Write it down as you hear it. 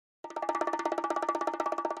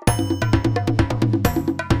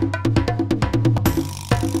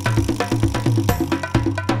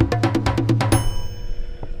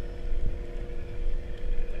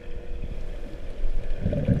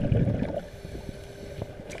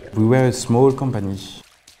We were a small company.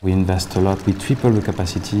 We invest a lot. We triple the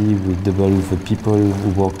capacity, we double the people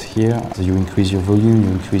who worked here. So you increase your volume, you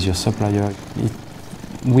increase your supplier.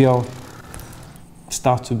 We are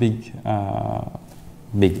start to big.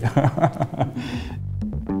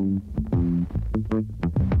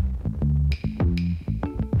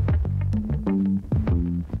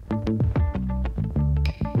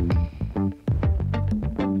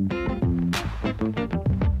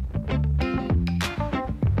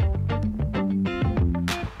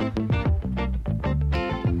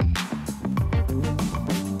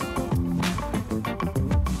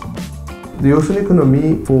 The ocean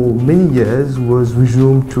economy for many years was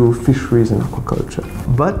resumed to fisheries and aquaculture.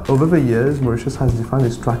 But over the years, Mauritius has defined a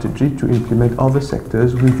strategy to implement other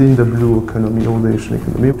sectors within the blue economy or the ocean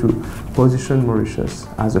economy to position Mauritius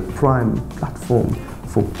as a prime platform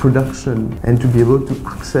for production and to be able to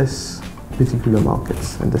access particular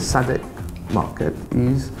markets. And the SADC market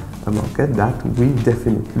is a market that we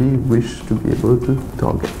definitely wish to be able to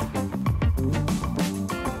target.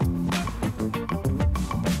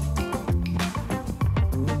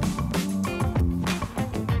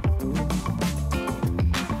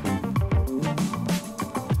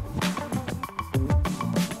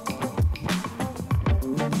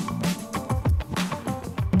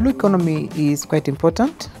 Blue economy is quite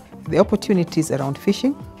important. The opportunities around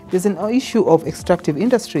fishing. There's an issue of extractive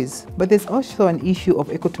industries, but there's also an issue of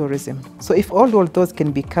ecotourism. So if all of those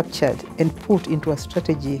can be captured and put into a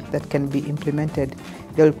strategy that can be implemented,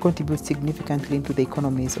 they will contribute significantly into the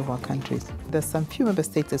economies of our countries. There's some few member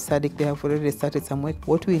states of SADC, they have already started some work.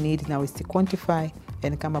 What we need now is to quantify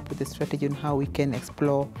and come up with a strategy on how we can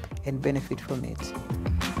explore and benefit from it.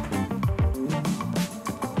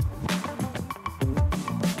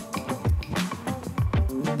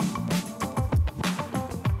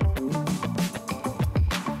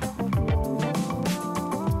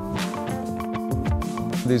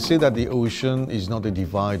 They say that the ocean is not a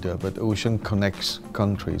divider, but the ocean connects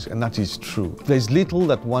countries, and that is true. There's little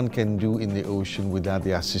that one can do in the ocean without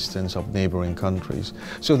the assistance of neighboring countries.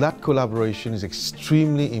 So that collaboration is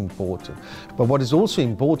extremely important. But what is also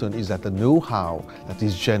important is that the know-how that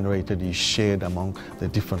is generated is shared among the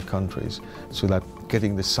different countries, so that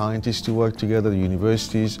getting the scientists to work together, the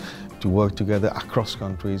universities to work together across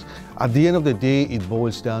countries. At the end of the day, it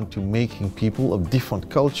boils down to making people of different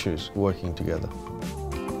cultures working together.